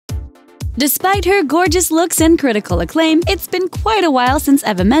Despite her gorgeous looks and critical acclaim, it's been quite a while since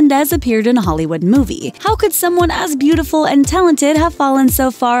Eva Mendes appeared in a Hollywood movie. How could someone as beautiful and talented have fallen so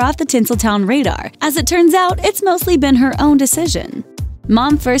far off the Tinseltown radar? As it turns out, it's mostly been her own decision.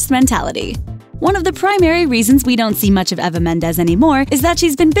 Mom-first mentality. One of the primary reasons we don't see much of Eva Mendes anymore is that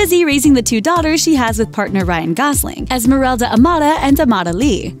she's been busy raising the two daughters she has with partner Ryan Gosling, Esmeralda Amata and Amata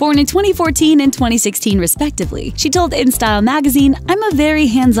Lee, born in 2014 and 2016 respectively. She told InStyle magazine, "I'm a very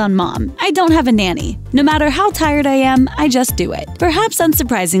hands-on mom. I don't have a nanny. No matter how tired I am, I just do it." Perhaps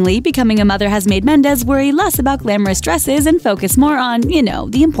unsurprisingly, becoming a mother has made Mendes worry less about glamorous dresses and focus more on,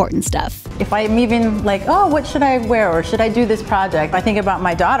 the important stuff. If I'm even like, oh, what should I wear, or should I do this project? I think about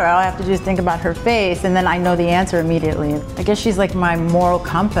my daughter, all I have to do is think about her face, and then I know the answer immediately. I guess she's like my moral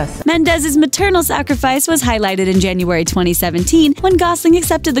compass. Mendes' maternal sacrifice was highlighted in January 2017 when Gosling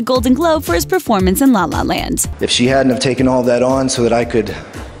accepted the Golden Globe for his performance in La La Land. If she hadn't have taken all that on so that I could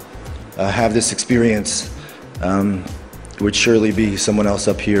have this experience, it would surely be someone else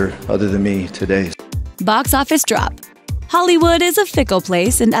up here other than me today. Box office drop. Hollywood is a fickle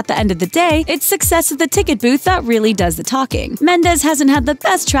place, and at the end of the day, it's success at the ticket booth that really does the talking. Mendes hasn't had the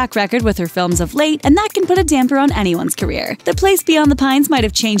best track record with her films of late, and that can put a damper on anyone's career. The Place Beyond the Pines might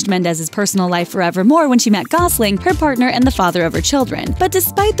have changed Mendes' personal life forevermore when she met Gosling, her partner and the father of her children. But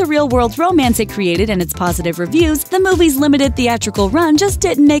despite the real-world romance it created and its positive reviews, the movie's limited theatrical run just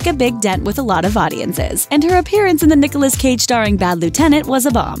didn't make a big dent with a lot of audiences. And her appearance in the Nicolas Cage starring Bad Lieutenant was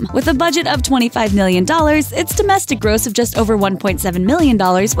a bomb. With a budget of $25 million, its domestic gross of just over $1.7 million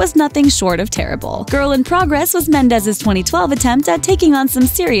was nothing short of terrible. Girl in Progress was Mendes' 2012 attempt at taking on some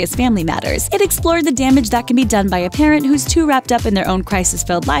serious family matters. It explored the damage that can be done by a parent who's too wrapped up in their own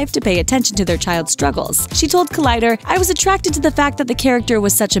crisis-filled life to pay attention to their child's struggles. She told Collider, "I was attracted to the fact that the character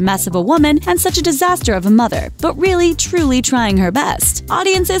was such a mess of a woman and such a disaster of a mother, but really, truly trying her best."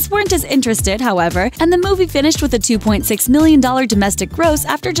 Audiences weren't as interested, however, and the movie finished with a $2.6 million domestic gross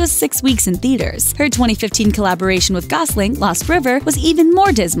after just 6 weeks in theaters. Her 2015 collaboration with Gosling, Lost River, was even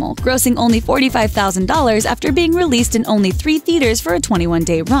more dismal, grossing only $45,000 after being released in only 3 theaters for a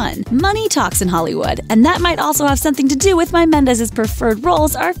 21-day run. Money talks in Hollywood, and that might also have something to do with why Mendes' preferred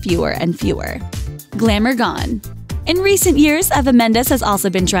roles are fewer and fewer. Glamour gone. In recent years, Eva Mendes has also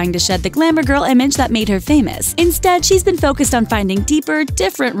been trying to shed the glamour girl image that made her famous. Instead, she's been focused on finding deeper,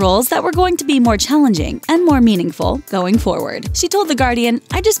 different roles that were going to be more challenging and more meaningful going forward. She told The Guardian,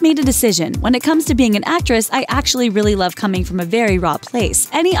 "I just made a decision. When it comes to being an actress, I actually really love coming from a very raw place.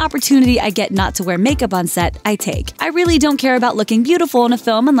 Any opportunity I get not to wear makeup on set, I take. I really don't care about looking beautiful in a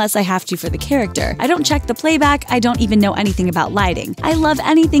film unless I have to for the character. I don't check the playback, I don't even know anything about lighting. I love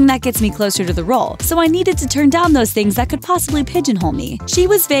anything that gets me closer to the role, so I needed to turn down those things that could possibly pigeonhole me." She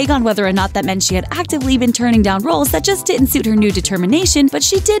was vague on whether or not that meant she had actively been turning down roles that just didn't suit her new determination, but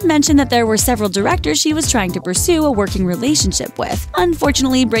she did mention that there were several directors she was trying to pursue a working relationship with.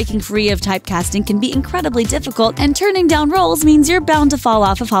 Unfortunately, breaking free of typecasting can be incredibly difficult, and turning down roles means you're bound to fall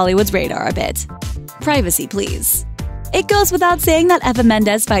off of Hollywood's radar a bit. Privacy, please. It goes without saying that Eva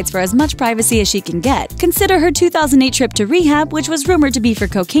Mendes fights for as much privacy as she can get. Consider her 2008 trip to rehab, which was rumored to be for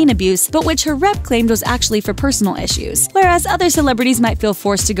cocaine abuse, but which her rep claimed was actually for personal issues. Whereas other celebrities might feel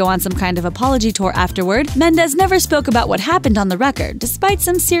forced to go on some kind of apology tour afterward, Mendes never spoke about what happened on the record, despite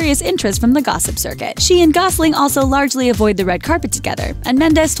some serious interest from the gossip circuit. She and Gosling also largely avoid the red carpet together, and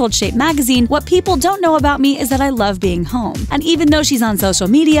Mendes told Shape magazine, "What people don't know about me is that I love being home." And even though she's on social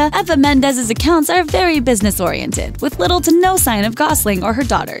media, Eva Mendes' accounts are very business-oriented, with little to no sign of Gosling or her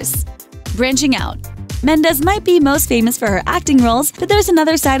daughters. Branching out. Mendes might be most famous for her acting roles, but there's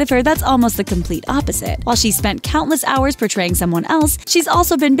another side of her that's almost the complete opposite. While she's spent countless hours portraying someone else, she's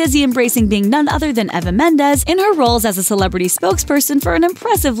also been busy embracing being none other than Eva Mendes in her roles as a celebrity spokesperson for an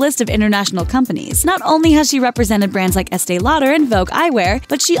impressive list of international companies. Not only has she represented brands like Estee Lauder and Vogue Eyewear,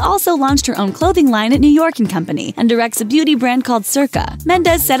 but she also launched her own clothing line at New York & Company and directs a beauty brand called Circa.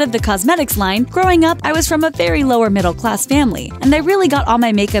 Mendes said of the cosmetics line, "Growing up, I was from a very lower middle-class family, and I really got all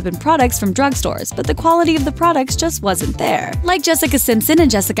my makeup and products from drugstores, but the quality of the products just wasn't there." Like Jessica Simpson and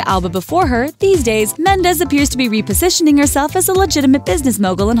Jessica Alba before her, these days, Mendes appears to be repositioning herself as a legitimate business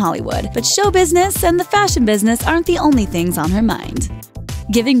mogul in Hollywood. But show business and the fashion business aren't the only things on her mind.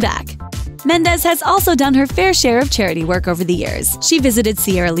 Giving back. Mendes has also done her fair share of charity work over the years. She visited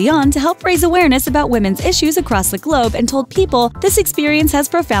Sierra Leone to help raise awareness about women's issues across the globe and told people, "This experience has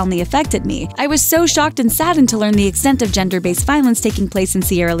profoundly affected me. I was so shocked and saddened to learn the extent of gender-based violence taking place in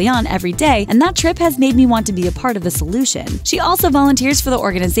Sierra Leone every day, and that trip has made me want to be a part of the solution." She also volunteers for the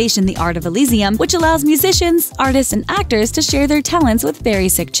organization The Art of Elysium, which allows musicians, artists, and actors to share their talents with very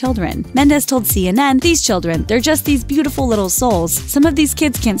sick children. Mendes told CNN, "These children, they're just these beautiful little souls. Some of these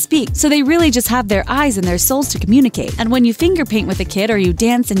kids can't speak, so they really just have their eyes and their souls to communicate. And when you finger paint with a kid or you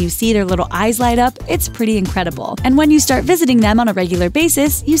dance and you see their little eyes light up, it's pretty incredible. And when you start visiting them on a regular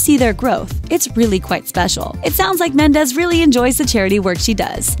basis, you see their growth. It's really quite special." It sounds like Mendes really enjoys the charity work she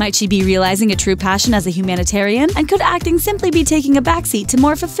does. Might she be realizing a true passion as a humanitarian? And could acting simply be taking a backseat to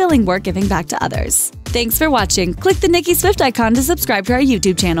more fulfilling work giving back to others? Thanks for watching. Click the Nicki Swift icon to subscribe to our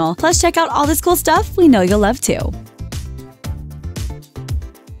YouTube channel. Plus, check out all this cool stuff we know you'll love too.